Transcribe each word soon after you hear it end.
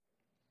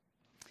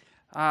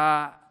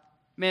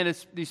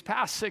It's these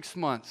past 6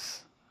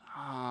 months,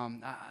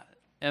 and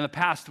the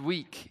past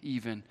week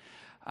even,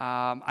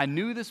 I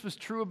knew this was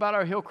true about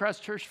our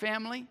Hillcrest Church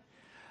family.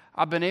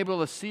 I've been able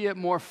to see it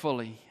more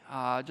fully,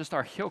 just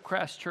our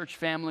Hillcrest Church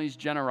family's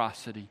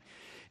generosity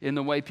in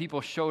the way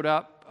people showed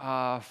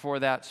up for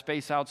that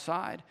space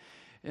outside,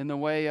 in the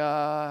way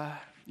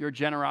your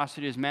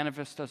generosity has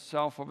manifested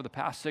itself over the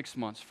past 6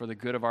 months for the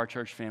good of our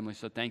church family.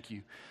 So thank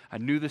you. I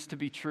knew this to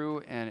be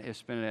true, and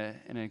it's been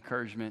an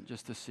encouragement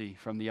just to see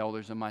from the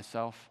elders and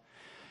myself.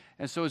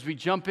 And so as we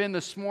jump in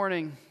this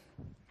morning,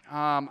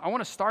 I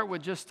want to start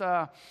with just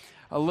a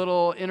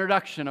little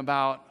introduction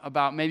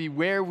about maybe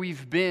where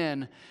we've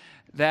been,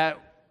 that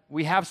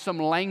we have some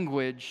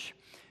language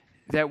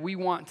that we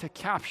want to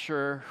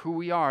capture who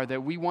we are,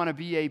 that we want to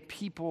be a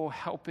people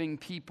helping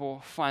people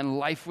find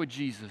life with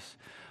Jesus,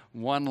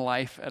 one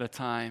life at a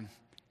time.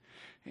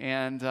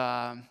 And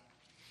that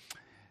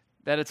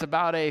it's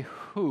about a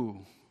who,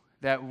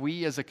 that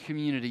we as a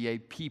community, a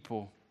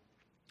people,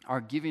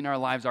 are giving our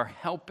lives, are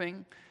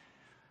helping,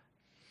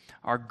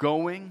 are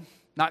going,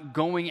 not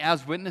going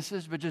as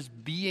witnesses, but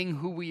just being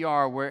who we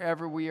are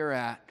wherever we are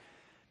at,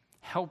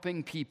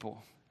 helping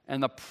people.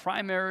 And the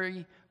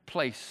primary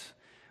place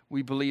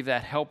we believe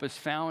that help is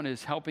found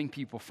is helping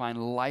people find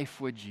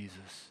life with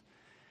Jesus.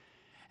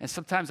 And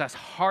sometimes that's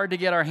hard to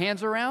get our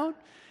hands around.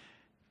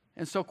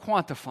 And so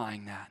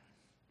quantifying that,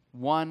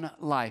 one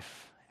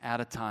life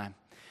at a time.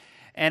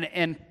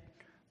 And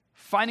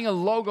finding a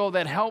logo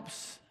that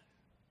helps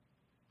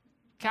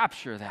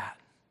capture that.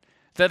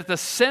 That at the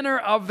center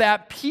of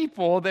that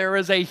people, there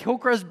is a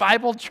Hillcrest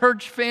Bible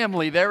Church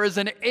family. There is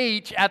an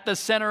H at the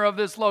center of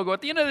this logo.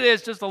 At the end of the day,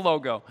 it's just a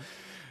logo.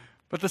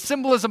 But the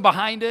symbolism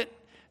behind it,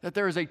 that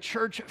there is a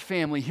church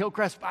family,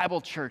 Hillcrest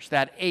Bible Church,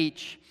 that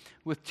H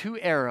with two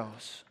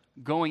arrows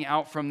going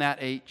out from that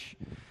H,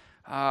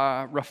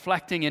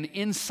 reflecting an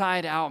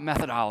inside-out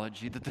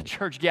methodology that the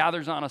church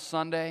gathers on a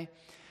Sunday.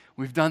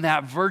 We've done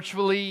that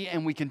virtually,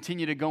 and we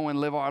continue to go and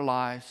live our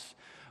lives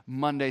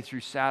Monday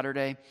through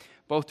Saturday,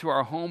 both to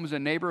our homes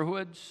and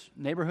neighborhoods,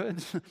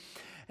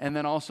 and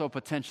then also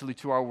potentially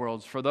to our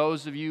worlds. For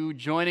those of you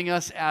joining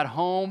us at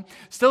home,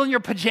 still in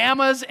your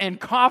pajamas and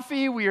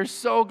coffee, we are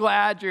so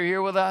glad you're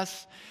here with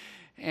us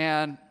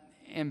and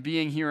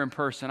being here in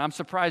person. I'm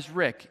surprised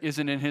Rick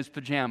isn't in his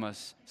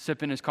pajamas,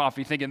 sipping his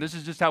coffee, thinking this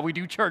is just how we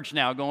do church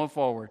now going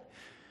forward.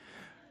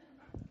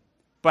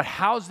 But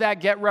how's that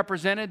get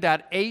represented,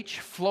 that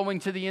H flowing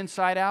to the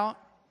inside out?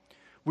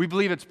 We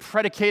believe it's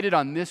predicated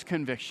on this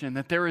conviction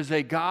that there is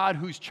a God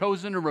who's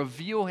chosen to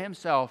reveal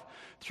himself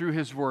through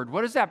his word.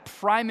 What does that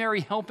primary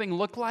helping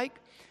look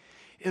like?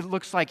 It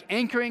looks like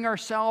anchoring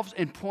ourselves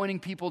and pointing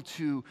people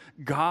to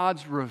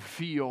God's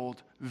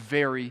revealed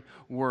very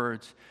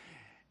words.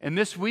 And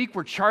this week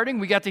we're charting.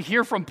 We got to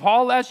hear from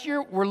Paul last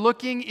year. We're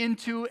looking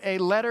into a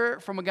letter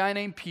from a guy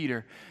named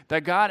Peter,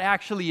 that God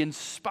actually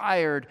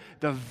inspired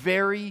the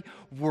very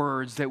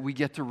words that we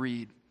get to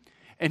read.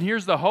 And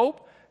here's the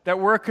hope, that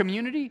we're a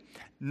community,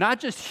 not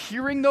just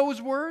hearing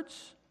those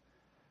words,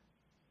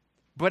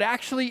 but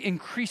actually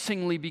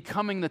increasingly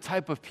becoming the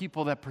type of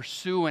people that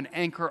pursue and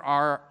anchor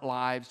our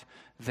lives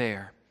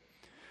there.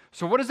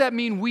 So what does that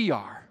mean we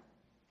are?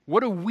 What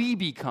do we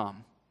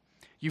become?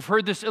 You've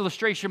heard this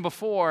illustration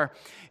before,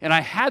 and I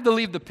had to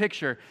leave the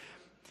picture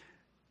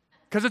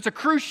because it's a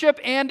cruise ship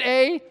and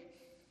I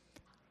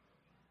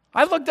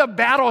looked up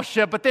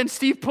battleship, but then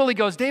Steve Pulley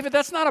goes, David,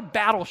 that's not a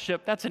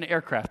battleship, that's an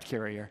aircraft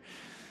carrier.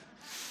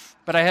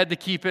 But I had to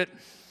keep it.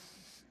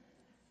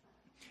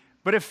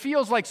 But it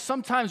feels like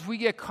sometimes we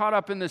get caught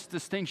up in this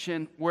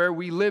distinction where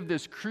we live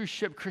this cruise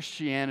ship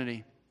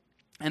Christianity.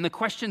 And the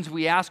questions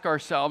we ask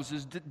ourselves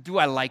is, do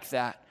I like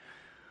that?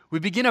 We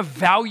begin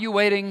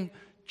evaluating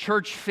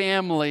church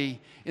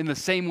family in the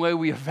same way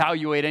we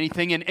evaluate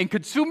anything. And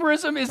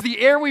consumerism is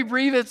the air we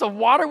breathe, it's the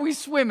water we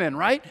swim in,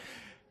 right?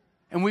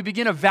 And we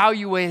begin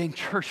evaluating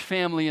church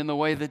family in the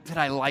way that, did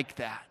I like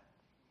that?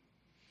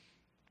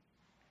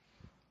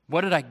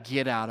 What did I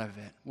get out of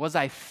it? Was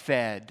I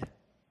fed?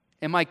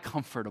 Am I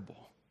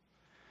comfortable?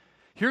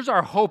 Here's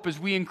our hope as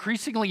we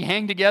increasingly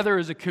hang together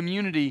as a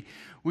community.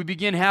 We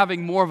begin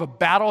having more of a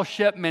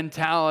battleship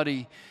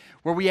mentality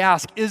where we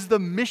ask, is the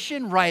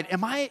mission right?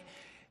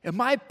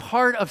 Am I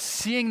part of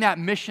seeing that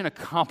mission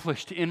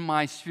accomplished in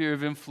my sphere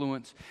of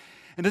influence?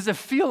 And does it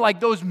feel like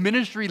those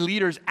ministry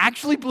leaders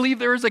actually believe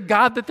there is a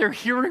God that they're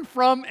hearing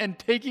from and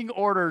taking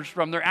orders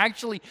from? They're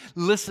actually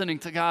listening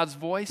to God's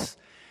voice?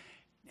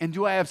 And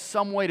do I have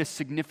some way to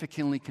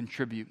significantly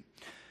contribute?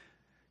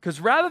 Because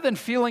rather than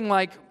feeling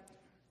like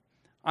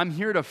I'm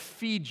here to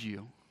feed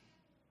you,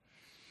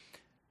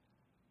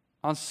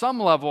 on some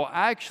level,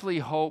 I actually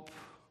hope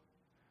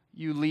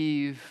you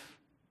leave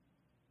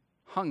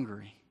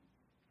hungry.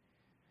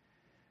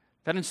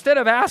 That instead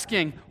of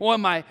asking,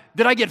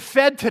 did I get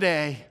fed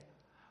today?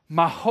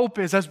 My hope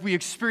is as we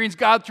experience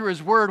God through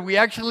his word, we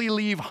actually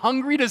leave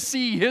hungry to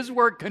see his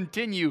work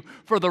continue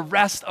for the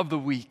rest of the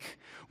week.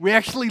 We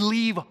actually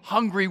leave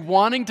hungry,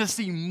 wanting to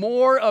see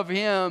more of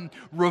him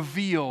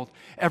revealed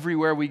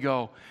everywhere we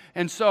go.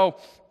 And so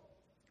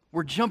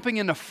we're jumping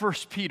into 1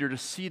 Peter to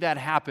see that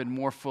happen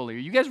more fully. Are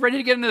you guys ready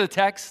to get into the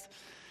text?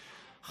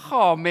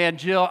 Oh man,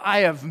 Jill, I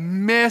have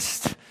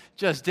missed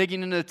just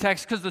digging into the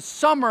text because the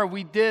summer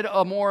we did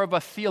more of a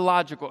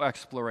theological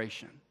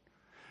exploration.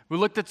 We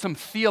looked at some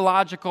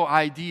theological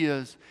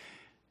ideas,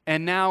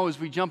 and now as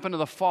we jump into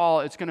the fall,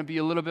 it's going to be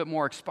a little bit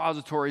more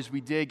expository as we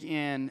dig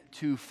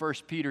into 1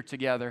 Peter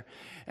together.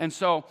 And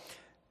so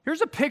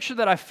here's a picture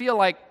that I feel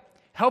like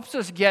helps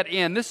us get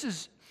in. This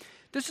is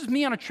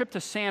me on a trip to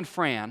San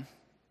Fran,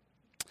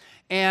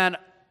 and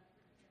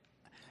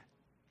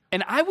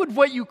I would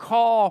what you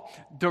call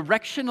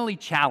directionally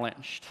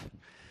challenged.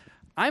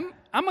 I'm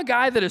a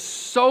guy that is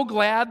so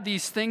glad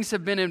these things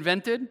have been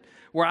invented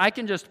where I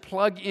can just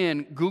plug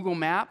in Google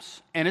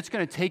Maps and it's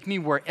going to take me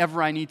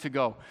wherever I need to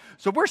go.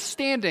 So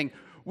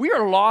we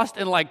are lost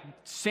in like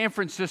San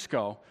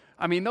Francisco.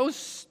 I mean,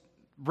 those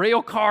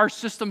rail car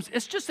systems,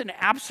 it's just an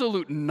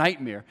absolute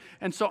nightmare.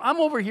 And so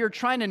I'm over here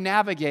trying to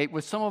navigate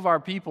with some of our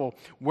people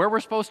where we're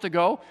supposed to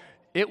go.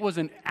 It was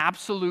an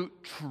absolute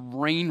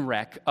train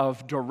wreck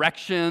of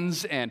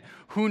directions, and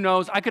who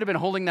knows, I could have been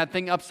holding that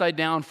thing upside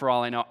down for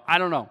all I know. I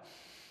don't know.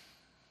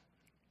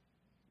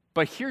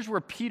 But here's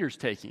where Peter's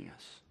taking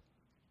us.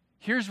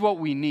 Here's what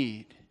we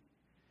need.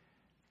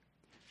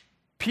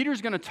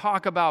 Peter's going to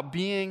talk about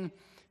being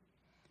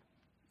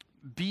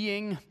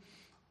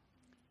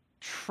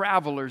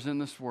travelers in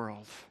this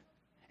world.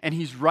 And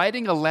he's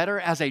writing a letter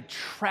as a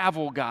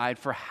travel guide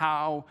for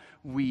how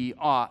we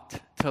ought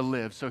to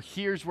live. So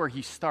here's where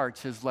he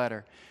starts his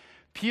letter.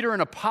 Peter,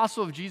 an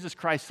apostle of Jesus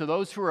Christ, to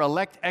those who are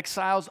elect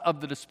exiles of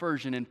the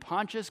dispersion in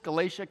Pontus,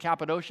 Galatia,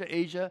 Cappadocia,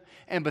 Asia,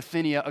 and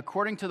Bithynia,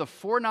 according to the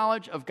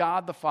foreknowledge of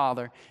God the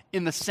Father,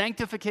 in the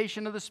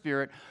sanctification of the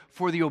Spirit,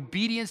 for the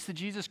obedience to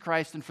Jesus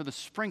Christ and for the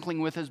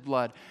sprinkling with his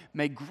blood,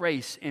 may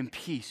grace and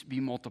peace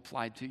be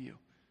multiplied to you.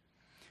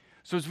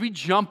 So as we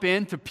jump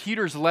into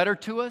Peter's letter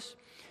to us,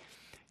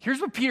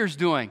 here's what Peter's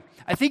doing.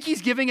 I think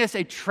he's giving us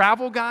a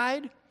travel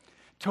guide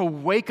to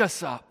wake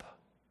us up.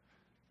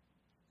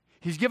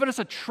 He's given us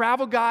a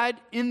travel guide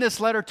in this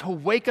letter to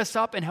wake us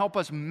up and help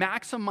us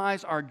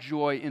maximize our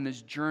joy in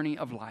this journey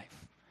of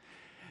life.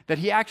 That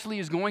he actually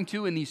is going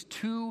to, in these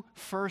two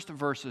first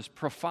verses,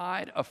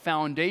 provide a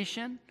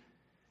foundation.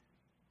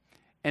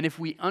 And if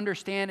we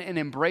understand and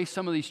embrace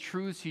some of these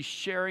truths he's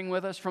sharing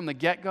with us from the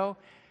get-go,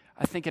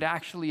 I think it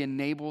actually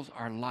enables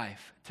our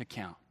life to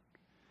count.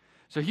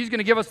 So he's going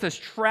to give us this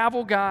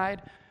travel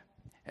guide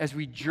as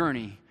we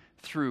journey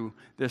through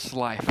this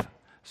life.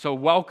 So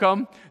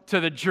welcome to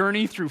the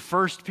journey through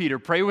 1 Peter.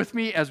 Pray with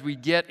me as we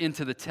get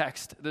into the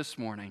text this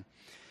morning.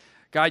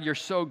 God, you're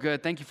so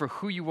good. Thank you for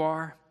who you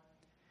are,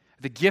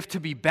 the gift to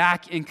be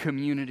back in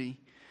community,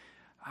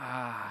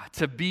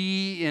 to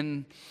be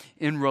in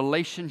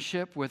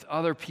relationship with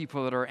other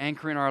people that are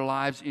anchoring our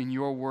lives in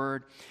your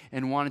word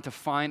and wanting to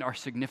find our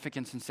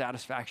significance and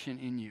satisfaction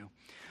in you.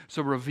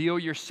 So reveal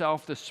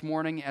yourself this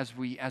morning as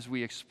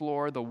we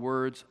explore the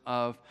words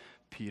of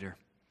Peter,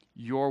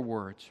 your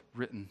words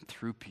written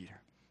through Peter.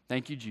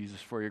 Thank you, Jesus,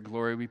 for your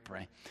glory, we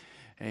pray.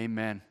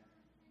 Amen.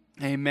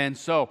 Amen.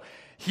 So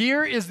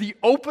here is the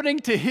opening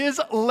to his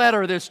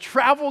letter, this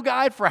travel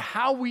guide for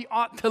how we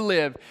ought to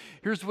live.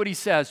 Here's what he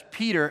says.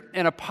 Peter,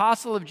 an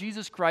apostle of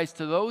Jesus Christ,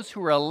 to those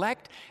who are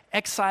elect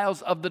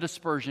exiles of the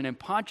dispersion in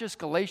Pontus,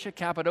 Galatia,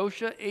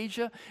 Cappadocia,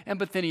 Asia, and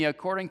Bithynia,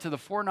 according to the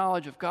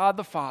foreknowledge of God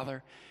the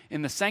Father,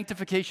 in the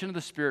sanctification of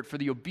the Spirit, for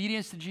the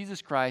obedience to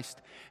Jesus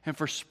Christ, and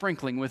for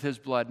sprinkling with his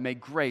blood, may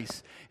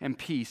grace and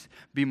peace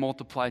be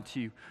multiplied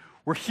to you.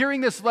 We're hearing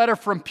this letter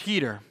from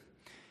Peter.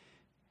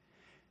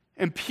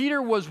 And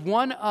Peter was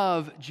one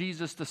of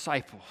Jesus'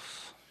 disciples.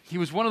 He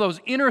was one of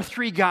those inner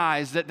three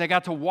guys that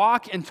got to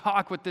walk and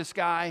talk with this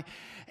guy.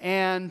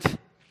 And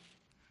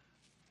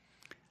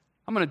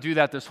I'm going to do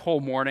that this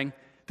whole morning.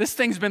 This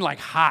thing's been like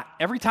hot.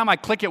 Every time I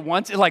click it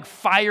once, it like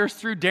fires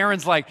through.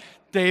 Darren's like,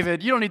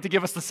 David, you don't need to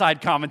give us the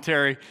side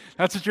commentary.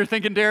 That's what you're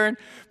thinking, Darren?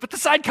 But the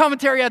side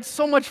commentary adds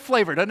so much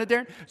flavor, doesn't it,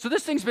 Darren? So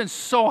this thing's been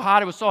so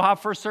hot. It was so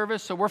hot first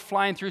service, so we're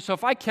flying through. So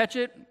if I catch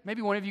it,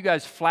 maybe one of you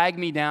guys flag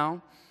me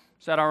down.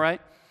 Is that all right?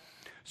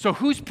 So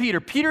who's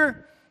Peter?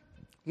 Peter,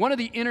 one of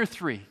the inner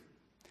three.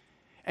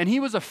 And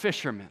he was a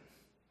fisherman.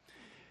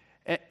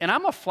 And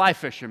I'm a fly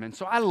fisherman,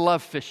 so I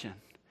love fishing.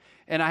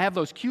 And I have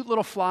those cute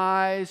little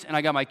flies, and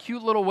I got my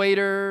cute little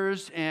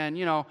waders, and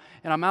and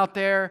I'm out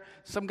there.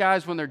 Some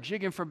guys, when they're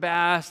jigging for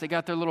bass, they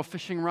got their little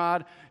fishing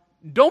rod.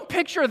 Don't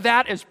picture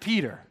that as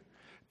Peter.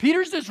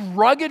 Peter's this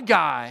rugged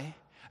guy.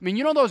 I mean,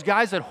 you know those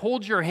guys that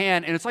hold your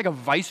hand, and it's like a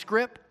vice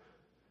grip,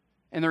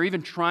 and they're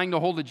even trying to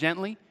hold it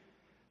gently?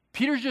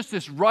 Peter's just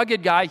this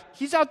rugged guy.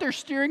 He's out there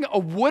steering a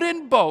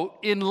wooden boat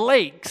in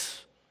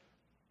lakes,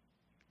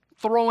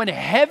 throwing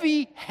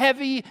heavy,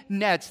 heavy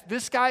nets.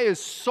 This guy is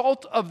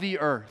salt of the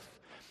earth.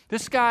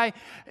 This guy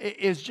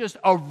is just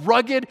a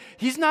rugged,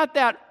 he's not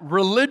that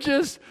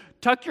religious,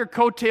 tuck your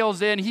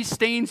coattails in, he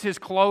stains his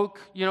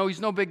cloak,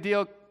 he's no big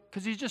deal,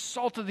 because he's just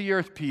salt of the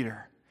earth,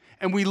 Peter.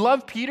 And we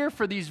love Peter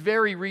for these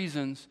very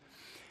reasons,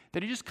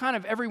 that he just kind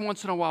of every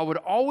once in a while would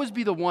always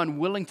be the one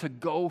willing to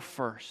go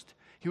first.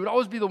 He would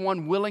always be the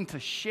one willing to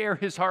share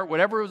his heart,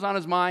 whatever was on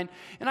his mind.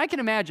 And I can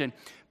imagine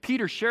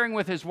Peter sharing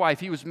with his wife,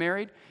 he was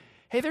married,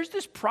 hey, there's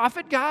this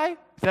prophet guy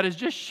that has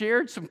just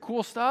shared some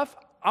cool stuff.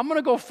 I'm going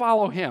to go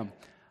follow him.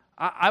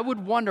 I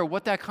would wonder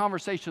what that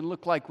conversation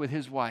looked like with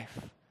his wife.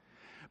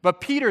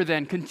 But Peter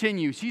then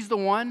continues. He's the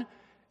one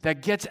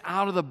that gets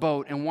out of the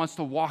boat and wants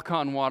to walk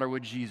on water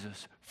with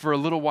Jesus. For a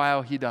little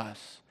while, he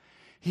does.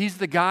 He's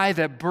the guy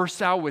that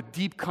bursts out with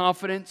deep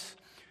confidence.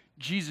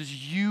 Jesus,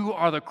 you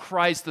are the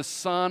Christ, the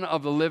Son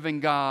of the living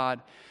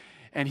God.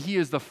 And he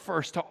is the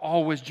first to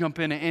always jump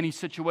into any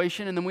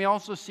situation. And then we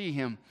also see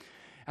him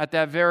at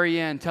that very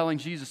end telling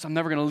Jesus, I'm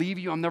never going to leave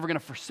you. I'm never going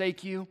to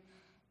forsake you.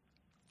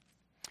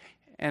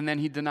 And then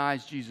he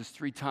denies Jesus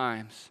 3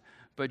 times.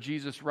 But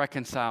Jesus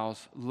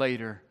reconciles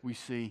later, we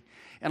see.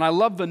 And I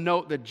love the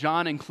note that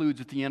John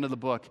includes at the end of the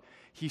book.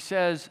 He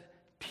says,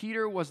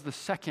 Peter was the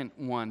second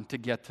one to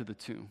get to the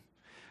tomb.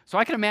 So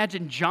I can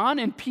imagine John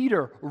and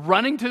Peter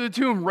running to the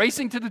tomb,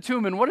 racing to the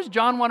tomb. And what does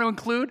John want to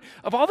include?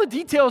 Of all the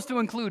details to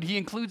include, he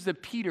includes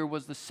that Peter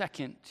was the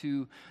second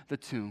to the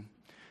tomb.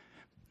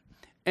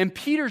 And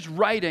Peter's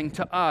writing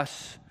to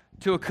us,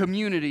 to a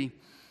community,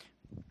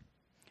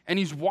 and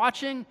he's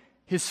watching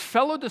his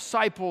fellow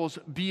disciples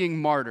being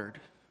martyred.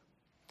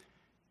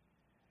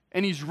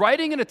 And he's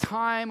writing at a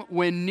time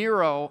when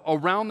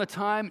around the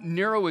time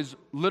Nero is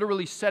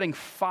literally setting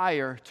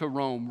fire to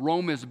Rome.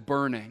 Rome is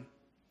burning.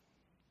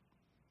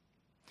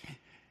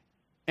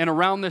 And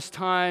around this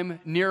time,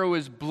 Nero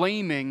is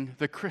blaming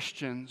the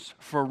Christians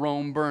for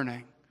Rome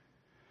burning.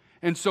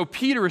 And so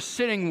Peter is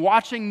sitting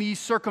watching these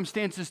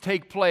circumstances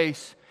take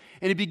place,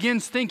 and he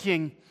begins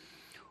thinking,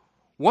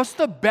 what's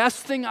the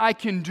best thing I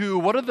can do?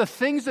 What are the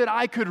things that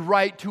I could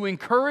write to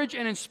encourage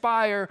and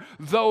inspire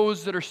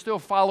those that are still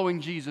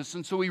following Jesus?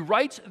 And so he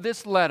writes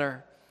this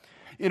letter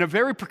in a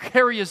very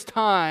precarious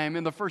time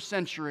in the first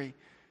century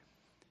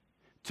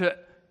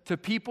to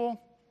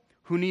people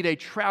who need a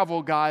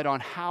travel guide on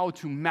how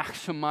to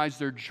maximize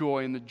their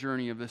joy in the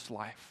journey of this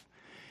life.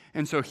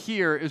 And so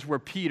here is where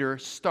Peter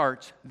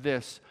starts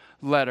this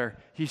letter.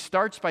 He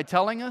starts by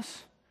telling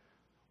us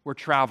we're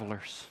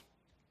travelers.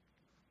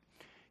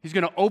 He's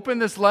going to open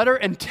this letter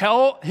and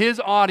tell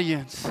his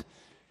audience,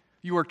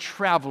 you are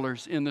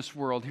travelers in this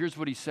world. Here's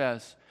what he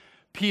says.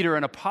 Peter,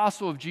 an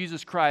apostle of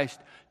Jesus Christ,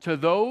 to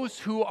those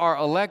who are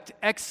elect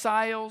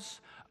exiles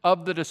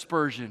of the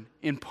dispersion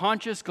in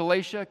Pontus,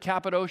 Galatia,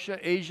 Cappadocia,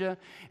 Asia,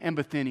 and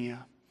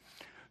Bithynia.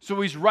 So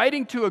he's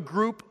writing to a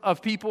group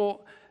of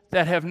people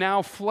that have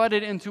now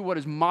flooded into what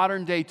is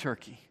modern-day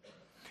Turkey.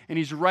 And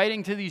he's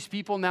writing to these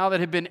people now that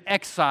have been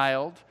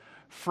exiled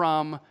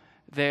from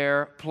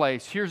their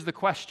place. Here's the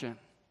question.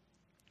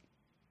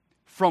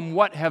 From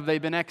what have they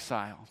been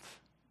exiled?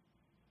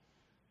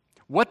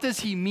 What does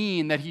he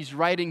mean that he's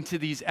writing to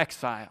these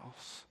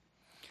exiles?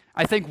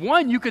 I think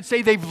one, you could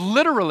say they've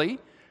literally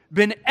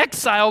been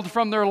exiled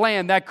from their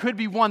land. That could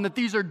be one, that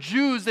these are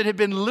Jews that have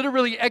been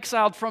literally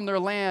exiled from their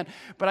land.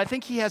 But I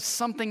think he has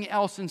something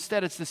else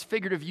instead. It's this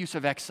figurative use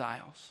of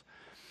exiles.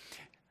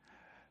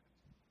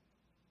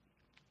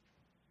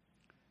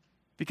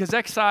 Because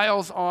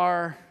exiles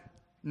are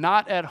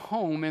not at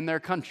home in their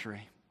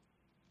country.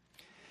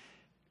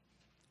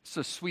 It's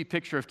a sweet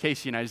picture of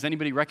Casey and I. Does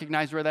anybody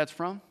recognize where that's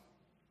from?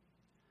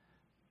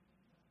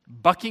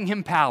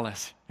 Buckingham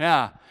Palace.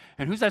 Yeah.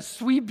 And who's that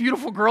sweet,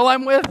 beautiful girl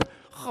I'm with?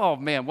 Oh,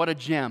 man, what a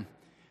gem.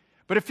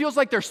 But it feels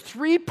like there's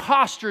 3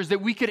 postures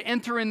that we could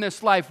enter in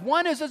this life.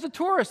 One is as a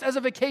tourist, as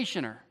a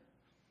vacationer.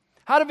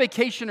 How do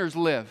vacationers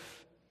live?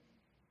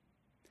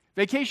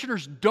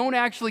 Vacationers don't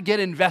actually get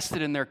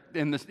invested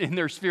in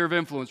their sphere of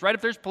influence, right?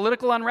 If there's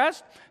political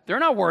unrest, they're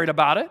not worried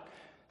about it.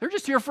 They're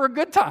just here for a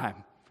good time,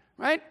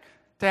 right?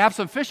 To have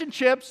some fish and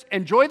chips,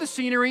 enjoy the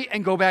scenery,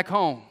 and go back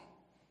home.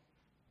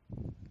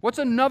 What's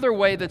another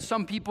way that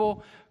some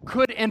people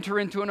could enter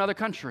into another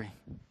country?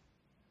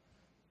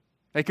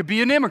 They could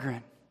be an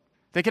immigrant.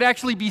 They could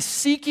actually be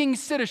seeking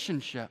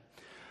citizenship.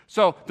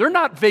 So they're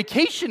not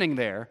vacationing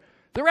there.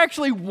 They're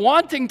actually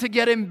wanting to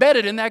get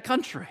embedded in that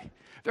country.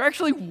 They're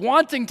actually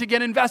wanting to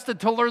get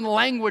invested to learn the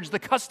language, the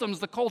customs,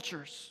 the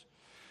cultures.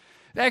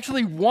 They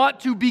actually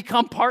want to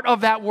become part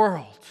of that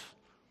world.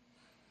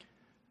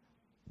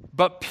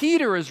 But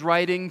Peter is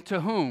writing to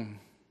whom?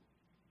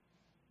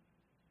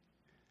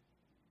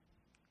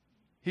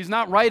 He's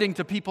not writing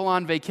to people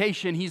on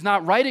vacation. He's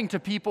not writing to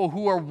people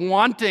who are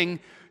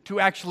wanting to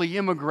actually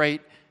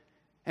immigrate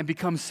and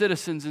become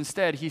citizens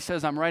instead. He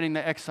says, I'm writing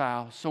to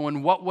exiles. So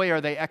in what way are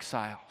they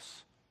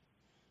exiles?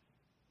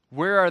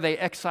 Where are they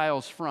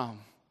exiles from?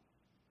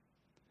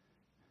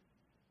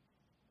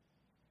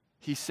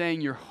 He's saying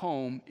your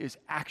home is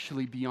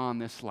actually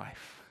beyond this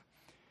life.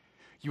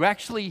 You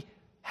actually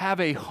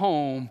have a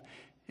home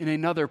in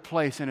another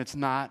place, and it's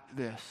not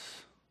this.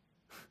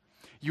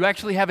 You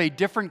actually have a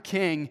different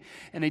king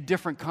and a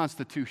different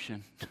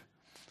constitution.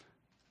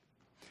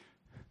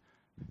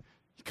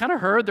 You kind of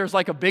heard there's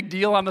like a big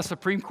deal on the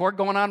Supreme Court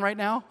going on right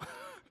now?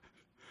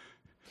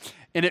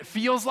 And it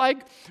feels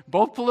like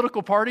both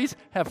political parties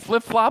have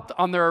flip-flopped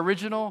on their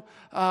original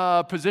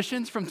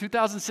positions from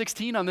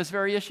 2016 on this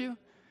very issue.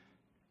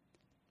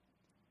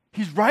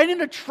 He's writing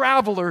to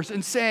travelers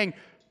and saying,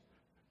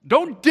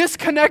 don't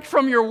disconnect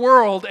from your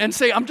world and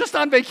say, I'm just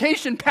on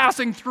vacation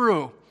passing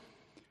through.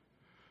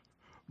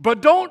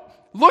 But don't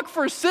look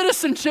for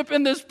citizenship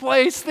in this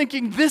place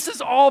thinking this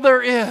is all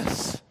there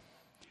is.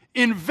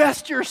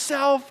 Invest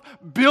yourself,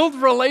 build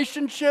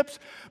relationships,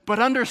 but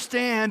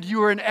understand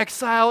you are an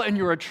exile and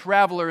you're a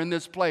traveler in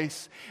this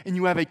place, and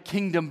you have a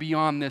kingdom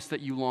beyond this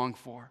that you long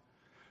for.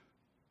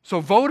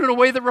 So vote in a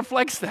way that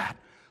reflects that.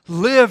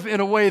 Live in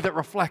a way that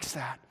reflects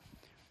that.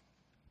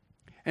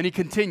 And he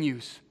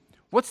continues,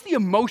 what's the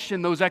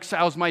emotion those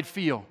exiles might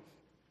feel?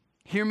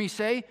 Hear me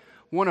say,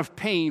 one of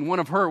pain, one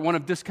of hurt, one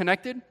of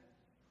disconnected.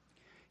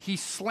 He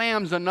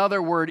slams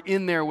another word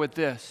in there with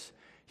this.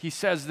 He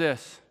says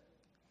this.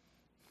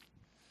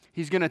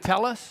 He's going to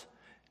tell us,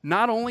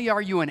 not only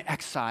are you an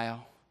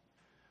exile,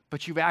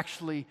 but you've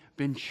actually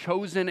been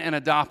chosen and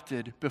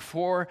adopted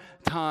before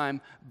time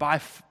by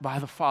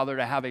the Father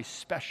to have a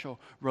special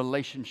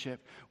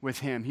relationship with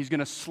Him. He's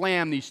going to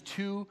slam these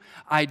two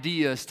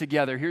ideas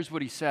together. Here's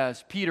what he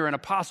says. Peter, an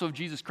apostle of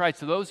Jesus Christ,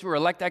 to those who are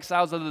elect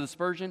exiles of the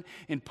dispersion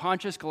in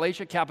Pontus,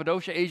 Galatia,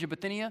 Cappadocia, Asia,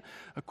 Bithynia,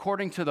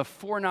 according to the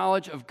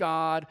foreknowledge of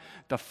God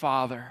the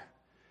Father.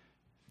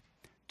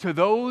 To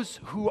those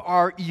who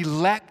are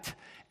elect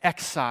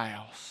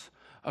exiles,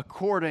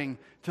 according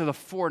to the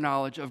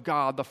foreknowledge of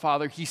God the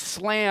Father. He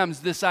slams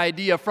this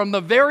idea from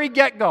the very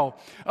get-go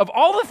of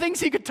all the things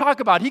he could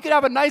talk about. He could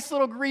have a nice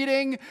little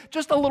greeting,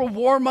 just a little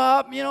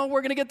warm-up. You know,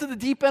 we're going to get to the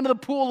deep end of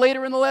the pool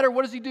later in the letter.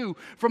 What does he do?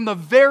 From the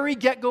very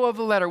get-go of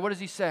the letter, what does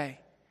he say?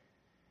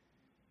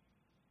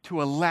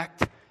 To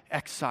elect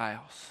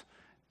exiles.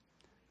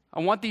 I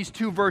want these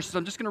two verses.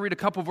 I'm just going to read a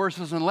couple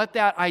verses and let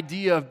that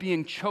idea of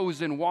being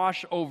chosen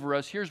wash over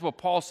us. Here's what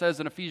Paul says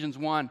in Ephesians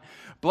 1.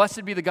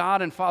 Blessed be the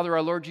God and Father,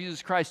 our Lord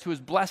Jesus Christ, who has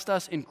blessed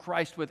us in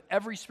Christ with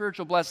every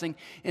spiritual blessing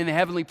in the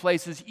heavenly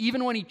places,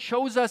 even when he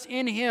chose us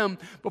in him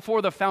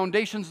before the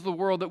foundations of the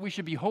world, that we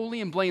should be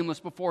holy and blameless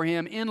before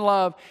him. In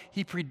love,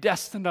 he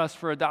predestined us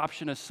for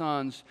adoption as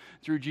sons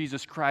through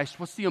Jesus Christ.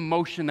 What's the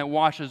emotion that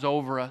washes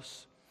over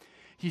us?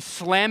 He's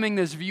slamming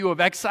this view of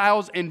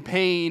exiles and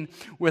pain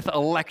with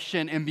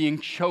election and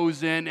being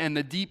chosen and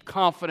the deep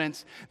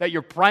confidence that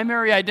your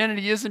primary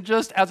identity isn't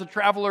just as a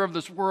traveler of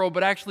this world,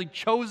 but actually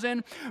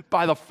chosen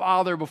by the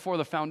Father before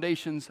the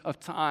foundations of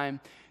time.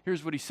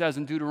 Here's what he says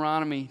in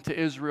Deuteronomy to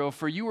Israel.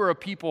 For you are a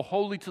people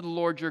holy to the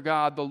Lord your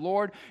God. The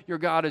Lord your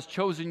God has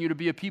chosen you to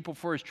be a people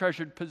for his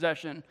treasured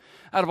possession.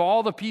 Out of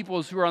all the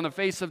peoples who are on the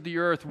face of the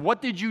earth,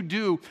 what did you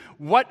do?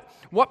 What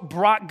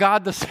brought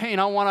God to saying,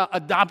 I want to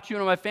adopt you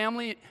into my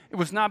family? It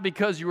was not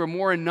because you were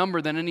more in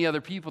number than any other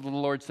people that the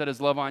Lord set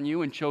his love on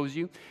you and chose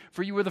you,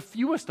 for you were the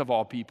fewest of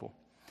all people.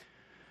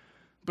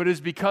 But it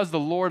is because the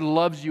Lord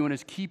loves you and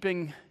is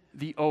keeping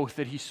the oath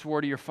that he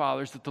swore to your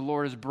fathers, that the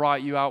Lord has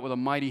brought you out with a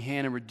mighty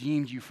hand and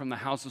redeemed you from the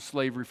house of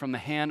slavery, from the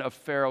hand of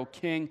Pharaoh,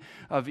 king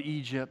of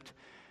Egypt.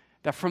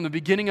 That from the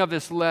beginning of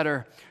this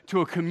letter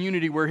to a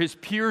community where his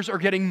peers are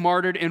getting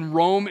martyred and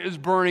Rome is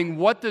burning,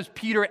 what does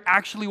Peter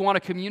actually want to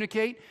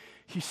communicate?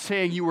 He's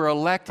saying you were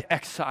elect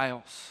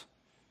exiles.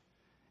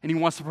 And he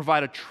wants to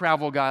provide a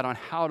travel guide on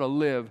how to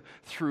live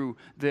through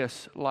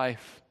this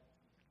life.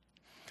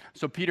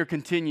 So Peter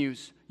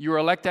continues, you are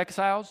elect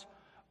exiles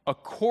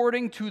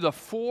according to the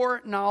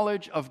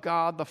foreknowledge of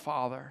God the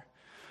Father.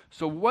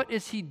 So what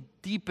is he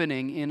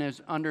deepening in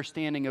his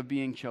understanding of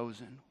being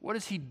chosen? What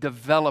is he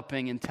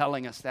developing in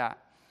telling us that?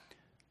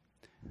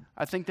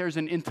 I think there's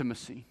an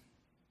intimacy.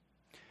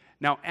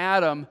 Now,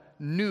 Adam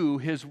knew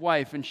his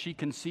wife and she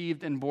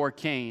conceived and bore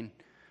Cain.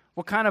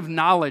 What kind of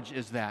knowledge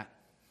is that?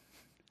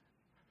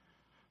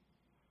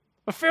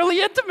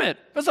 Fairly intimate.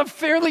 That's a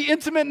fairly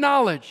intimate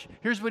knowledge.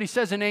 Here's what he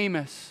says in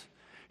Amos.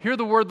 Hear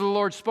the word the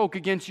Lord spoke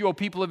against you, O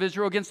people of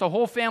Israel, against the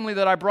whole family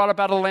that I brought up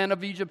out of the land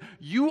of Egypt.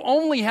 You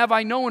only have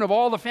I known of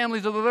all the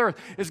families of the earth.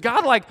 Is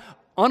God like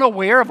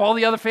unaware of all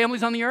the other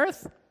families on the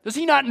earth? Does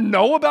he not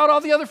know about all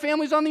the other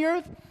families on the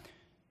earth?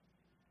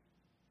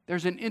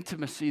 There's an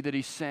intimacy that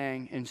he's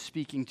saying and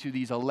speaking to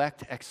these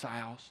elect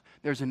exiles.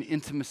 There's an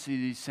intimacy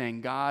that he's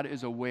saying God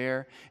is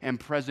aware and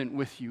present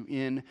with you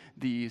in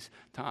these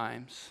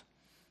times.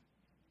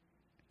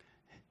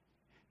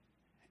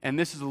 And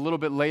this is a little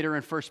bit later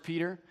in 1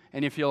 Peter.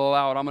 And if you'll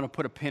allow it, I'm going to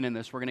put a pin in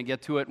this. We're going to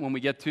get to it when we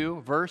get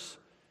to verse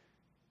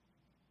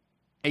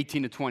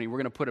 18 to 20. We're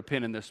going to put a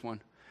pin in this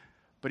one.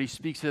 But he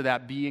speaks of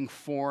that being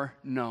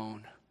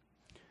foreknown.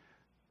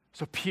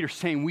 So Peter's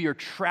saying we are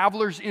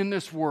travelers in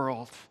this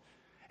world,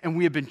 and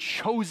we have been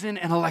chosen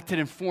and elected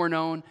and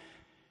foreknown,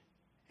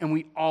 and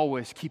we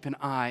always keep an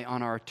eye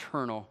on our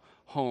eternal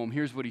home.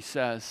 Here's what he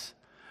says.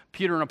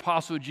 Peter, an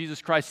apostle of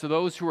Jesus Christ, to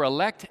those who are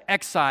elect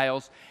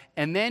exiles.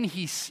 And then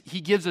he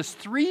gives us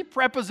three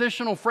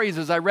prepositional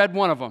phrases. I read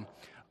one of them.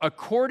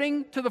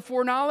 According to the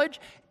foreknowledge,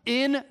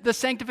 in the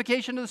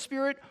sanctification of the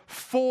Spirit,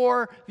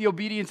 for the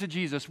obedience of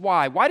Jesus.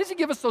 Why? Why does he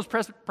give us those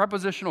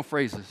prepositional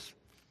phrases?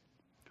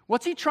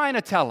 What's he trying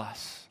to tell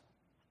us?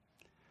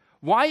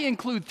 Why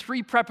include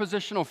three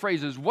prepositional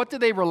phrases? What do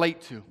they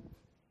relate to?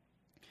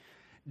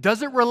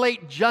 Does it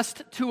relate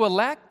just to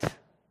elect?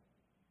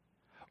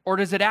 Or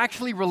does it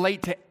actually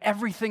relate to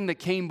everything that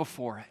came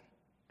before it?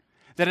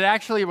 That it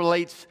actually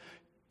relates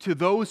to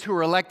those who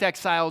are elect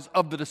exiles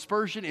of the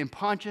dispersion in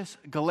Pontus,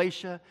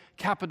 Galatia,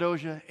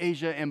 Cappadocia,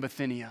 Asia, and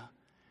Bithynia.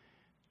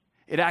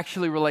 It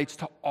actually relates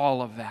to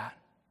all of that.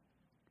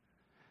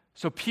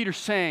 So Peter's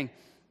saying,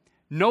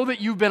 know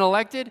that you've been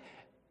elected,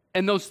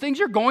 and those things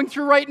you're going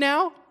through right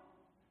now,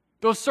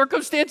 those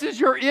circumstances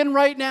you're in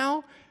right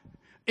now,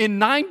 in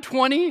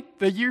 920,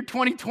 the year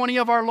 2020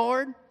 of our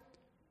Lord,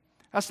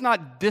 that's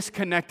not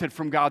disconnected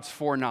from God's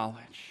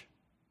foreknowledge.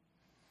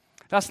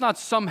 That's not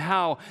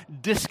somehow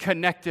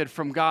disconnected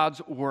from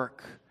God's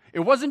work.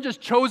 It wasn't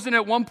just chosen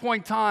at one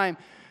point in time,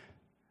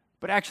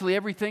 but actually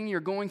everything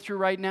you're going through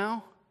right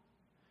now,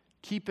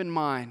 keep in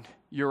mind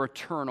your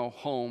eternal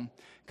home,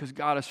 because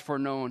God has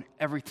foreknown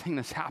everything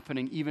that's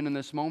happening even in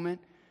this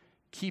moment.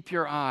 Keep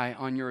your eye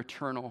on your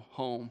eternal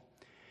home.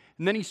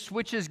 And then he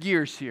switches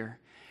gears here.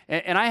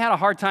 And I had a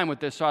hard time with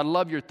this, so I'd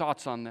love your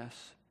thoughts on this.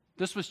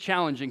 This was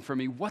challenging for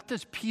me. What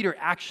does Peter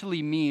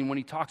actually mean when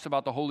he talks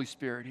about the Holy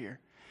Spirit here?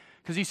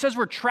 Because he says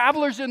we're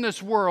travelers in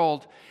this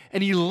world,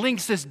 and he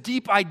links this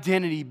deep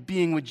identity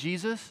being with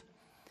Jesus,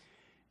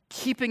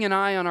 keeping an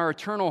eye on our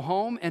eternal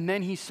home, and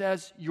then he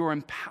says you're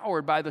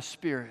empowered by the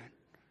Spirit.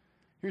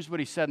 Here's what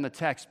he said in the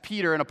text.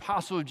 Peter, an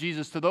apostle of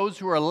Jesus, to those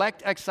who are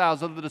elect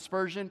exiles of the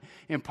dispersion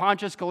in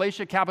Pontus,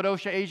 Galatia,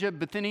 Cappadocia, Asia,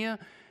 Bithynia,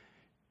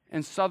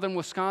 and southern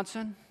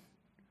Wisconsin,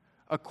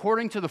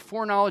 according to the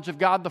foreknowledge of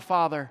God the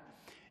Father,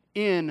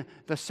 in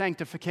the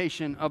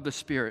sanctification of the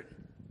Spirit.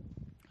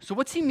 So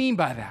what's he mean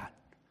by that?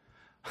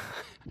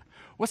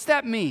 What's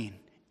that mean?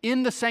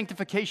 In the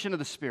sanctification of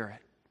the Spirit.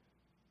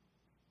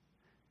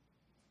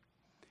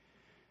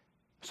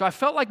 So I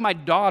felt like my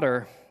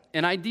daughter,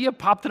 an idea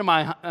popped into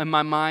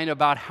my mind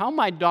about how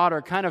my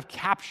daughter kind of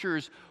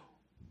captures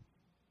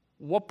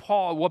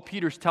what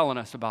Peter's telling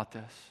us about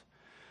this.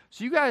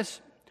 So you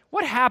guys,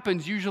 what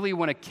happens usually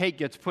when a cake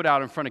gets put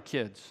out in front of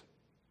kids?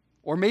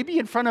 Or maybe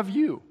in front of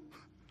you?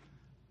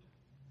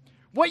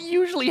 What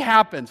usually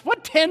happens?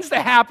 What tends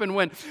to happen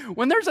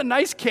when there's a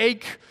nice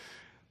cake,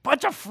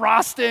 bunch of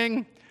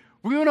frosting?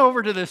 We went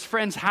over to this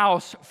friend's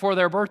house for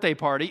their birthday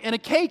party, and a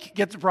cake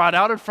gets brought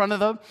out in front of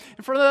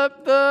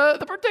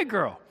the birthday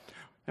girl.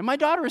 And my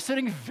daughter is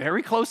sitting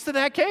very close to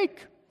that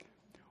cake.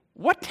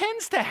 What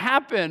tends to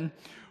happen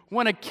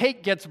when a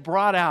cake gets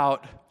brought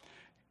out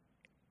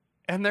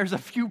and there's a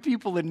few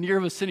people in near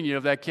vicinity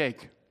of that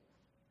cake?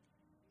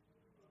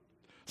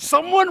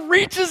 Someone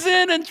reaches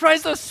in and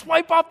tries to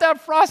swipe off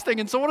that frosting.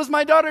 And so what does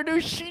my daughter do?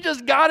 She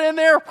just got in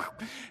there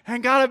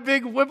and got a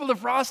big whip of the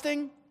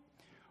frosting.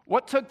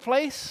 What took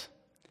place?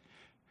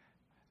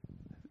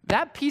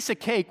 That piece of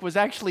cake was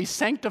actually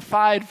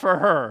sanctified for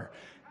her.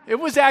 It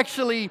was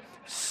actually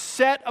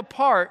set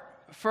apart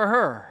for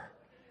her.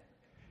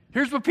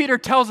 Here's what Peter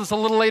tells us a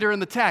little later in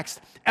the text.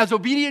 As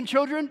obedient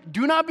children,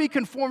 do not be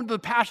conformed to the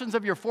passions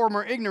of your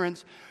former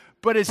ignorance,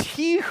 but as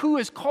he who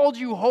has called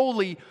you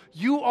holy,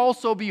 you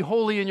also be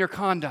holy in your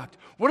conduct.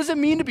 What does it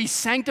mean to be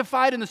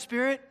sanctified in the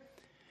Spirit?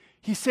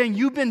 He's saying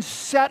you've been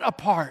set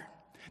apart,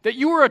 that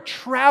you are a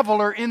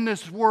traveler in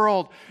this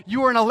world.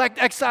 You are an elect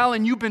exile,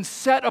 and you've been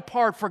set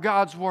apart for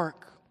God's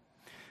work.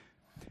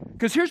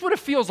 Because here's what it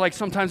feels like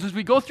sometimes as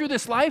we go through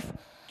this life.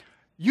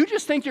 You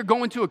just think you're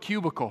going to a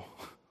cubicle.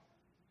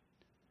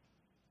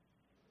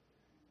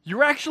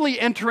 You're actually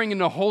entering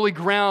into holy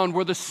ground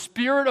where the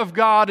Spirit of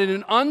God in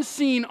an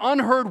unseen,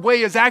 unheard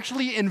way is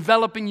actually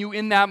enveloping you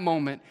in that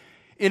moment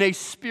in a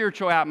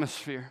spiritual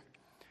atmosphere.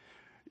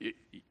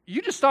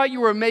 You just thought you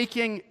were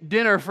making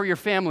dinner for your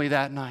family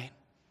that night.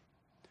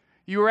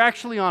 You were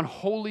actually on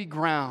holy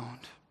ground,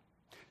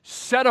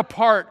 set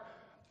apart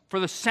for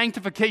the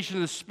sanctification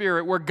of the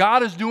Spirit, where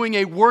God is doing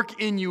a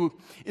work in you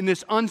in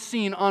this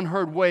unseen,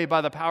 unheard way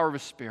by the power of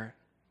His Spirit.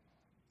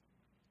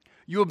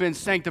 You have been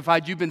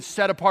sanctified. You've been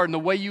set apart in the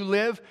way you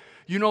live.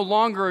 You no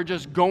longer are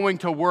just going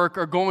to work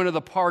or going to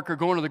the park or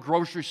going to the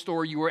grocery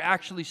store. You are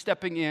actually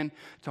stepping in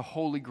to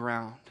holy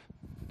ground.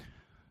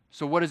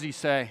 So what does he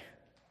say?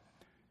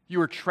 You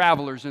are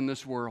travelers in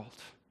this world.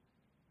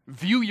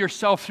 View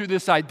yourself through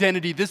this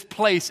identity. This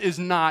place is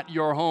not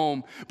your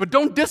home. But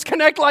don't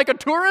disconnect like a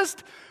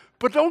tourist.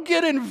 But don't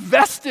get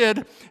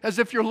invested as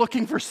if you're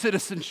looking for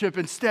citizenship.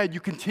 Instead, you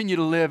continue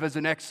to live as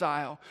an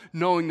exile,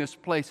 knowing this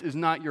place is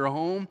not your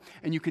home,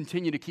 and you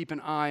continue to keep an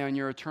eye on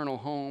your eternal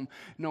home,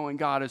 knowing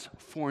God has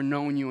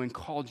foreknown you and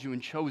called you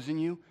and chosen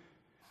you.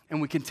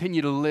 And we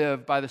continue to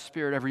live by the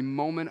Spirit every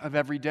moment of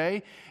every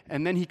day.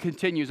 And then he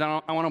continues, I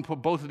want to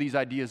put both of these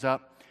ideas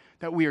up,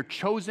 that we are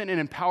chosen and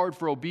empowered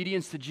for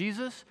obedience to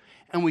Jesus,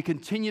 and we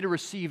continue to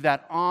receive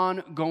that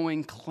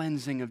ongoing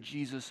cleansing of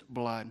Jesus'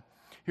 blood.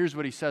 Here's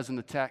what he says in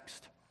the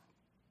text.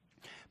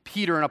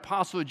 Peter, an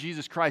apostle of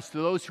Jesus Christ, to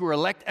those who are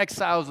elect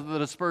exiles of the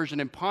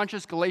dispersion in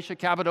Pontus, Galatia,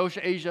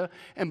 Cappadocia, Asia,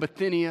 and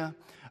Bithynia,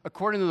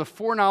 according to the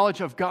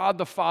foreknowledge of God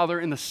the Father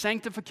in the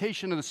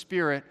sanctification of the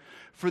Spirit,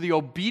 for the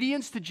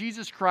obedience to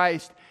Jesus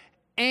Christ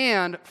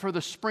and for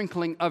the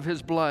sprinkling of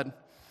His blood.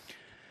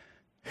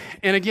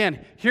 And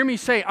again, hear me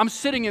say, I'm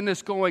sitting in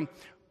this going,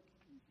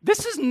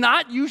 This is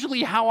not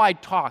usually how I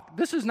talk.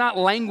 This is not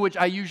language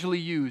I usually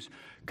use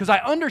because I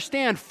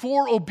understand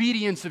for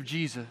obedience of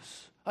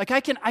Jesus. Like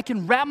I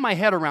can wrap my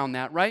head around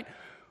that, right?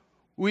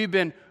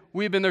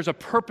 There's a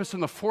purpose in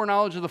the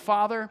foreknowledge of the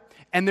Father,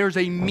 and there's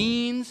a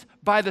means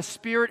by the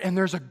Spirit, and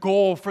there's a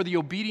goal for the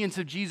obedience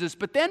of Jesus.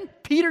 But then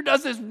Peter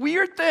does this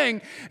weird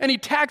thing, and he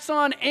tacks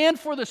on, and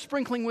for the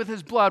sprinkling with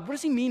his blood. What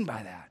does he mean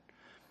by that?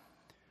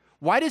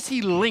 Why does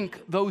he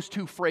link those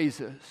two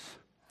phrases?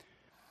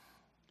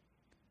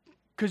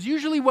 Because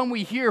usually when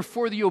we hear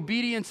for the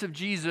obedience of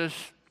Jesus,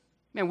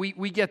 man,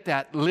 we get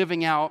that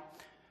living out.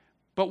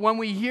 But when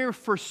we hear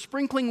for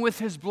sprinkling with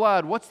his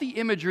blood, what's the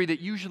imagery that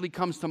usually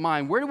comes to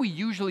mind? Where do we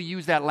usually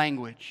use that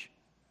language?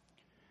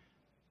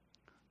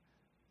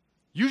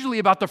 Usually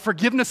about the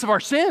forgiveness of our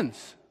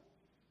sins,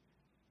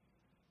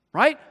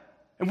 right?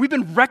 And we've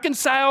been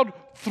reconciled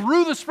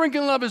through the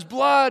sprinkling of his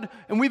blood,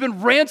 and we've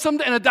been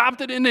ransomed and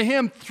adopted into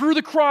him through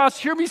the cross.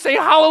 Hear me say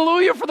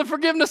hallelujah for the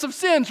forgiveness of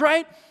sins,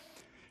 right?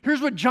 Here's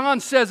what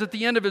John says at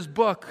the end of his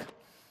book.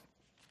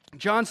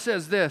 John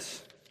says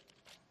this.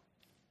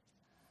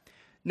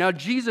 Now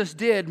Jesus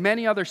did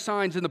many other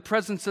signs in the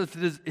presence of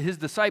his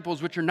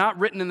disciples, which are not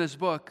written in this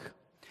book,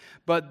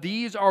 but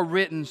these are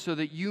written so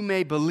that you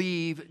may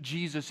believe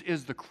Jesus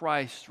is the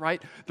Christ,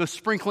 right? The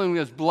sprinkling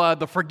of his blood,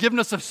 the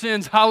forgiveness of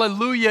sins,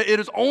 hallelujah. It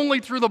is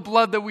only through the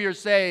blood that we are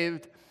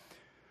saved.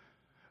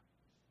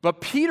 But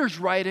Peter's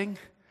writing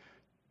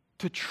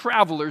to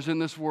travelers in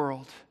this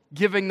world,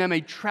 giving them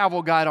a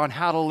travel guide on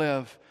how to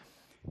live.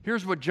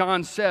 Here's what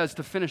John says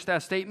to finish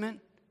that statement.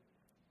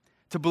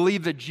 To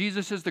believe that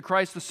Jesus is the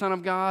Christ, the Son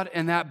of God,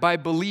 and that by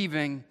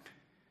believing,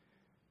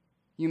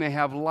 you may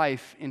have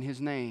life in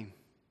his name.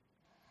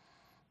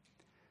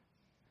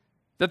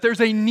 That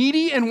there's a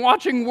needy and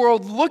watching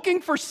world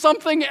looking for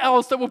something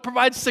else that will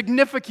provide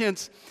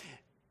significance.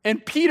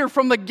 And Peter,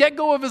 from the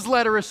get-go of his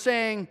letter, is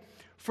saying,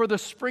 for the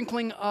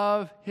sprinkling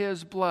of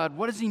his blood.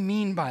 What does he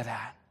mean by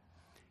that?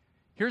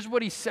 Here's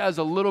what he says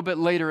a little bit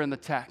later in the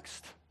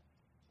text.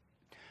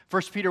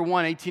 1 Peter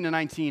 1, 18 and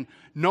 19,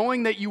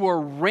 knowing that you are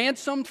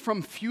ransomed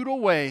from futile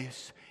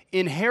ways,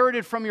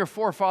 inherited from your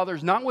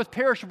forefathers, not with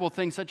perishable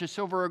things such as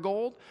silver or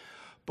gold,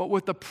 but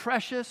with the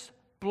precious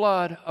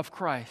blood of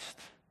Christ.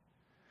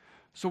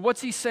 So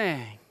what's he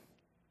saying?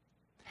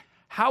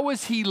 How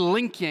is he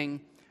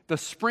linking the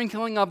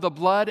sprinkling of the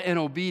blood and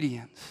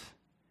obedience?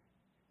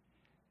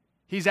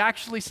 He's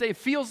actually saying, it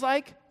feels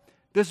like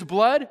this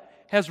blood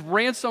has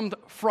ransomed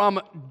from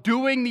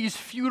doing these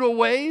futile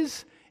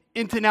ways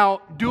into now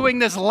doing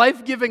this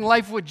life-giving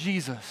life with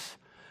Jesus.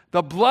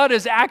 The blood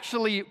is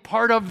actually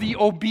part of the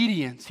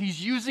obedience.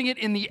 He's using it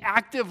in the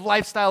active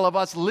lifestyle of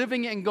us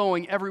living and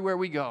going everywhere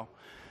we go.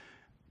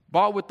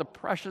 Bought with the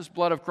precious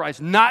blood of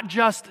Christ. Not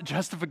just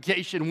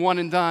justification, one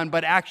and done,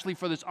 but actually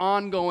for this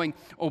ongoing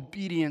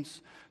obedience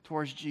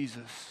towards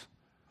Jesus.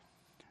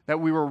 That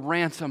we were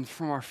ransomed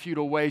from our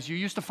futile ways. You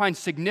used to find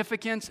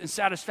significance and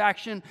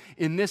satisfaction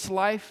in this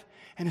life,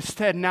 and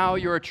instead now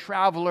you're a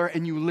traveler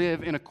and you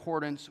live in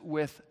accordance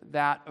with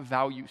that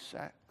value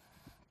set.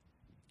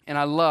 And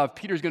I love,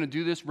 Peter's going to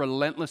do this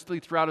relentlessly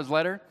throughout his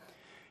letter.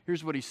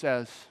 Here's what he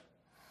says.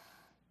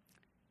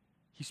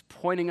 He's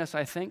pointing us,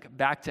 I think,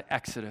 back to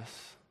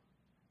Exodus,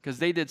 because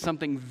they did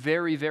something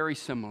very, very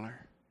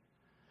similar.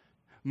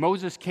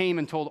 Moses came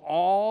and told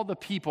all the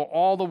people,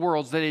 all the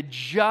worlds, that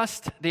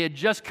they had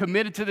just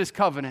committed to this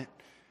covenant.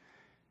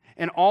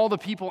 And all the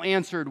people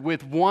answered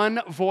with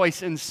one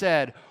voice and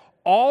said,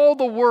 all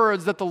the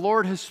words that the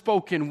Lord has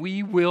spoken,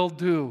 we will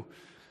do.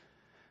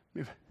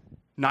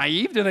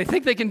 Naive? Do they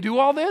think they can do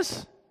all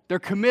this? They're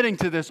committing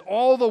to this.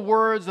 All the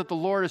words that the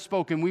Lord has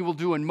spoken, we will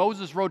do. And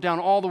Moses wrote down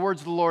all the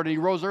words of the Lord, and he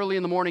rose early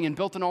in the morning and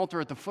built an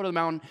altar at the foot of the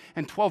mountain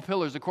and 12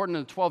 pillars according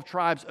to the 12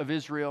 tribes of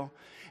Israel.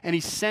 And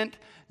he sent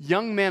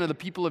young men of the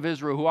people of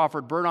Israel who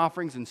offered burnt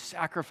offerings and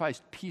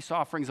sacrificed peace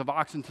offerings of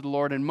oxen to the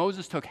Lord. And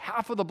Moses took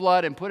half of the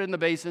blood and put it in the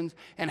basins,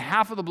 and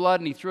half of the blood,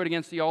 and he threw it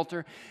against the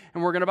altar.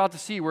 And we're about to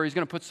see where he's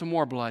going to put some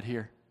more blood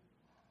here.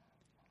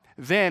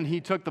 Then he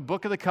took the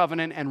book of the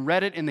covenant and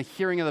read it in the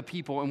hearing of the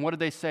people. And what did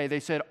they say? They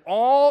said,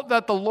 all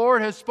that the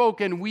Lord has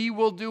spoken, we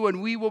will do,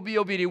 and we will be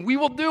obedient. We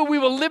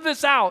will live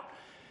this out.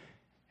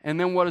 And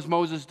then what does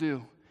Moses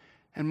do?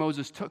 And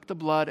Moses took the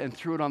blood and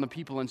threw it on the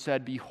people and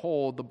said,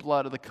 behold, the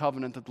blood of the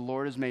covenant that the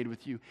Lord has made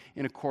with you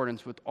in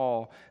accordance with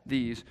all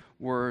these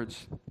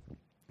words.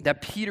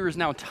 That Peter is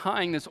now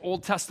tying this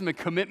Old Testament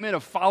commitment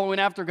of following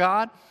after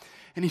God.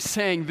 And he's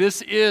saying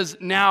this is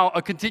now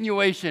a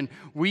continuation.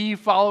 We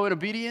follow in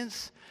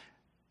obedience,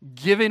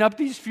 giving up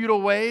these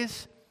futile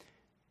ways.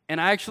 And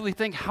I actually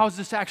think, how's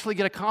this actually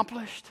get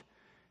accomplished?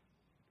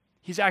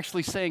 He's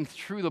actually saying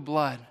through the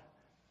blood.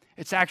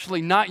 It's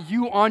actually not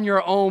you on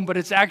your own, but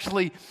it's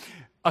actually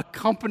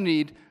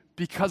accompanied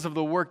because of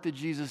the work that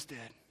Jesus did.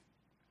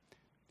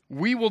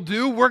 We're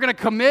going to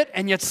commit,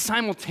 and yet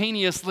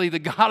simultaneously the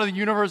God of the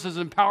universe is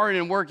empowering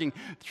and working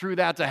through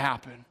that to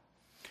happen.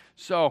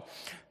 So,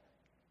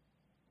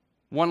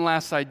 one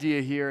last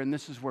idea here, and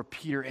this is where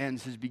Peter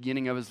ends his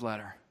beginning of his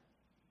letter.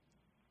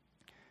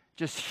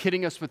 just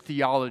hitting us with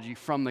theology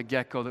from the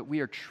get-go that we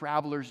are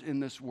travelers in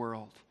this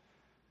world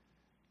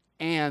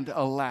and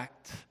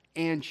elect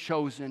and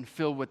chosen,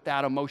 filled with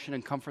that emotion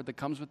and comfort that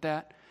comes with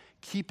that,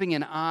 keeping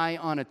an eye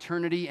on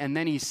eternity. And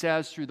then he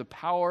says, through the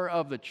power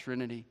of the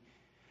Trinity,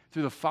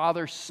 through the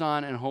Father,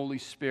 Son, and Holy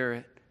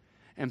Spirit,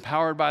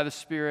 empowered by the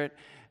Spirit,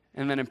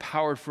 and then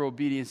empowered for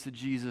obedience to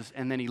Jesus.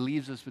 And then he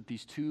leaves us with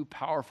these two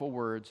powerful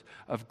words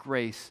of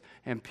grace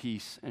and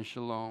peace and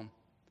shalom.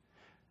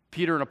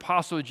 Peter, an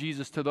apostle of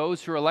Jesus, to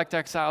those who are elect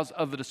exiles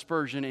of the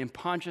dispersion in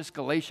Pontus,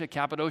 Galatia,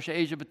 Cappadocia,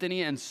 Asia,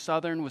 Bithynia, and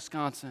southern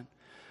Wisconsin,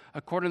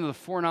 according to the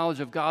foreknowledge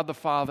of God the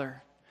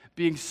Father,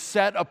 being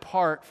set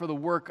apart for the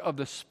work of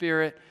the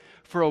Spirit,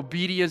 for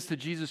obedience to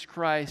Jesus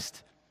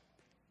Christ,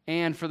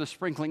 and for the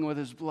sprinkling with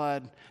his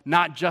blood,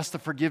 not just the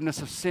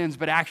forgiveness of sins,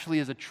 but actually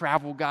as a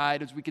travel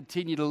guide as we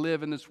continue to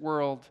live in this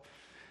world,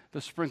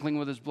 the sprinkling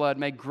with his blood.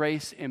 May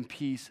grace and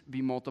peace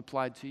be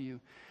multiplied to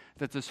you.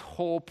 That this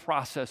whole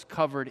process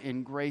covered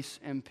in grace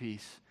and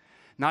peace,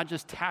 not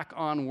just tack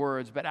on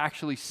words, but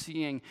actually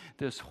seeing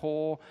this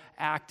whole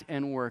act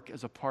and work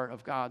as a part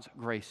of God's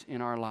grace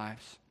in our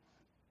lives.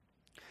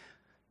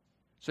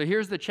 So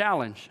here's the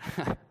challenge.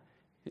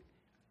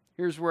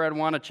 Here's where I'd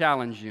want to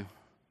challenge you.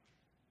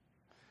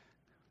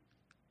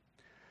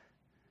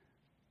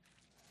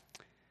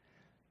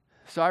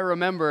 So I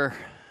remember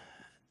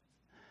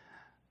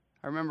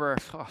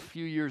a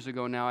few years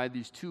ago now, I had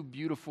these two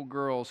beautiful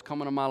girls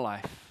come into my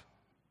life.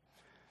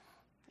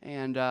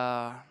 And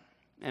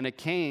it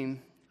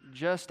came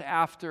just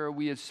after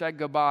we had said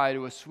goodbye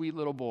to a sweet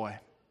little boy.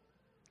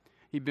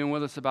 He'd been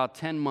with us about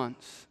 10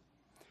 months.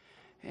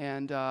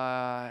 And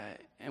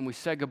we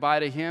said goodbye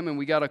to him, and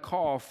we got a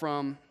call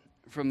from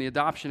the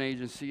adoption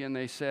agency, and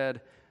they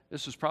said,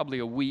 this was probably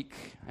a week.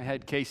 I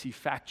had Casey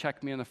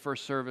fact-check me in the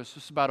first service.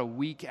 This was about a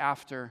week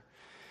after.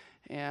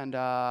 And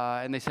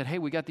they said, hey,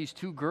 we got these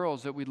two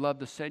girls that we'd love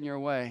to send your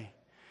way.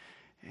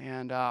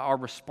 And our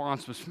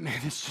response was, man,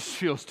 this just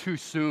feels too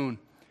soon.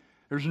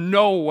 There's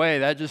no way.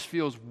 That just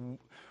feels,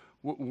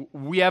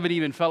 we haven't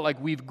even felt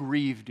like we've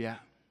grieved yet.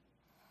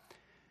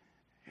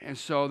 And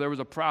so there was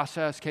a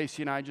process.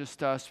 Casey and I just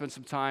spent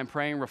some time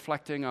praying,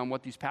 reflecting on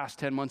what these past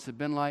 10 months have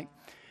been like.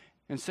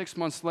 And 6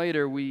 months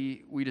later,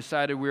 we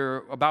decided we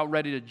were about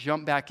ready to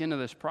jump back into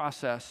this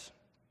process.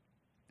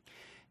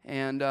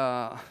 And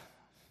the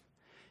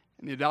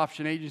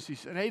adoption agency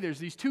said, hey, there's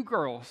these two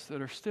girls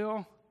that are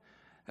still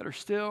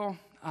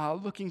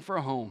looking for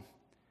a home.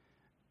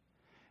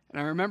 And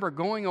I remember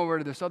going over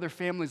to this other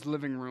family's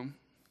living room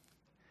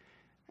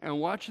and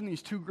watching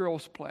these two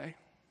girls play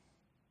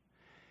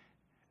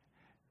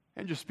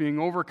and just being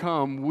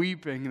overcome,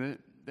 weeping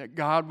that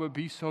God would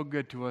be so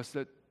good to us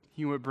that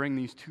he would bring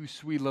these two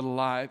sweet little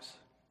lives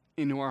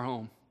into our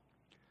home.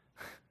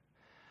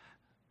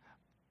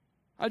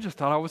 I just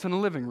thought I was in a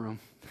living room.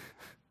 I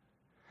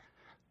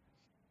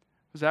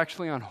was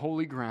actually on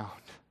holy ground.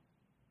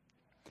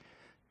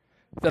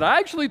 That I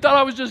actually thought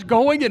I was just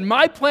going in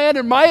my plan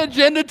and my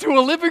agenda to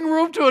a living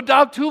room to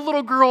adopt two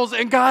little girls,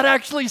 and God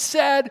actually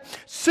said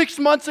 6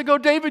 months ago,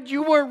 David,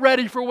 you weren't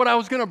ready for what I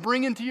was going to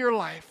bring into your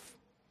life,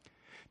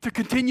 to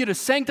continue to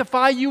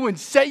sanctify you and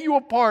set you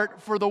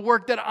apart for the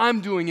work that I'm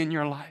doing in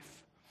your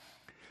life.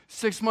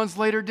 6 months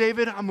later,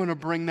 David, I'm going to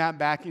bring that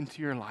back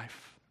into your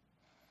life.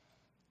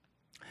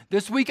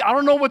 This week, I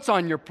don't know what's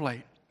on your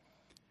plate.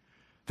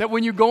 That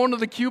when you go into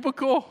the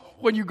cubicle,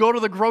 when you go to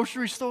the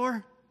grocery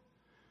store,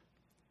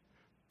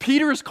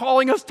 Peter is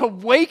calling us to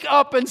wake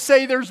up and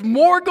say there's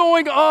more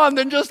going on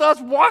than just us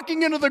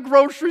walking into the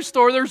grocery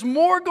store. There's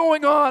more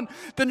going on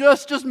than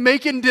us just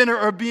making dinner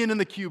or being in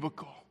the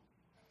cubicle.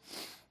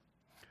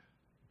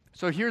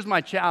 So here's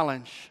my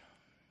challenge.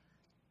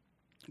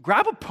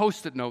 Grab a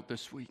Post-it note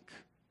this week.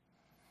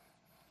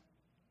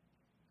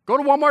 Go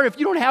to Walmart. If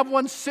you don't have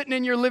one sitting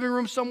in your living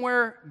room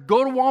somewhere,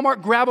 go to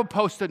Walmart, grab a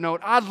Post-it note.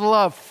 I'd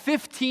love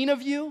 15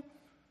 of you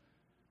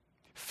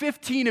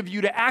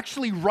to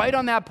actually write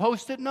on that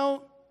Post-it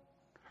note,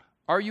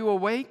 are you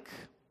awake?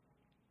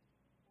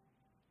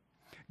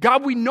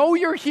 God, we know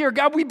you're here.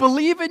 God, we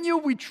believe in you.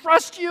 We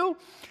trust you.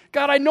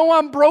 God, I know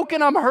I'm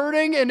broken, I'm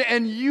hurting,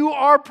 and you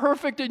are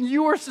perfect, and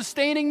you are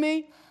sustaining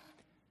me.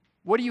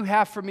 What do you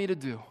have for me to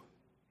do?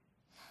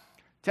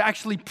 To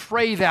actually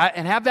pray that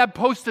and have that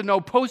Post-it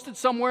note, post it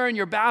somewhere in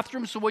your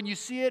bathroom so when you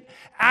see it,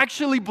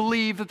 actually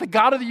believe that the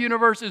God of the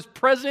universe is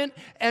present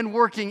and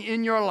working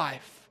in your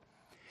life.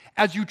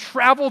 As you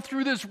travel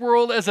through this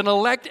world as an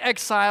elect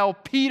exile,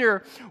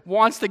 Peter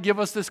wants to give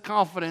us this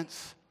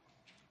confidence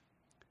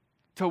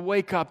to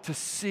wake up to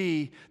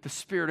see the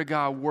Spirit of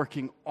God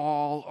working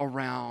all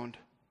around,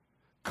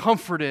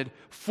 comforted,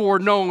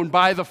 foreknown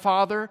by the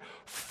Father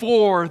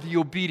for the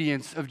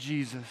obedience of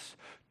Jesus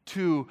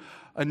to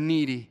a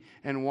needy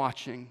and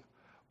watching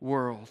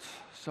world.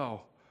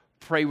 So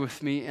pray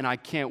with me, and I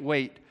can't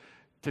wait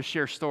to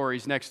share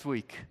stories next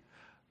week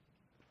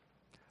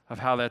of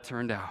how that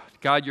turned out.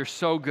 God, you're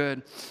so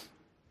good.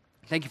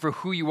 Thank you for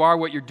who you are,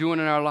 what you're doing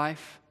in our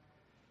life.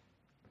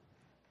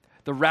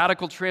 The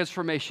radical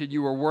transformation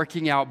you are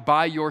working out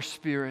by your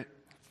Spirit.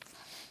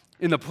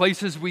 In the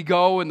places we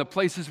go, in the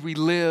places we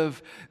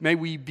live, may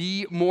we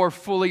be more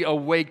fully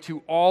awake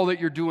to all that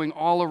you're doing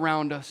all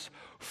around us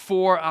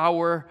for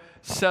our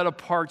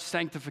set-apart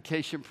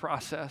sanctification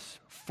process,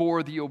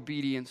 for the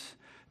obedience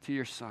to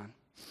your Son,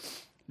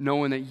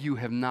 knowing that you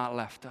have not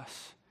left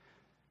us.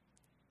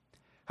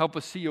 Help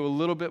us see you a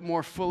little bit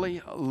more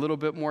fully, a little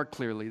bit more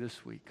clearly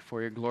this week.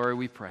 For your glory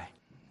we pray.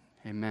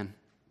 Amen.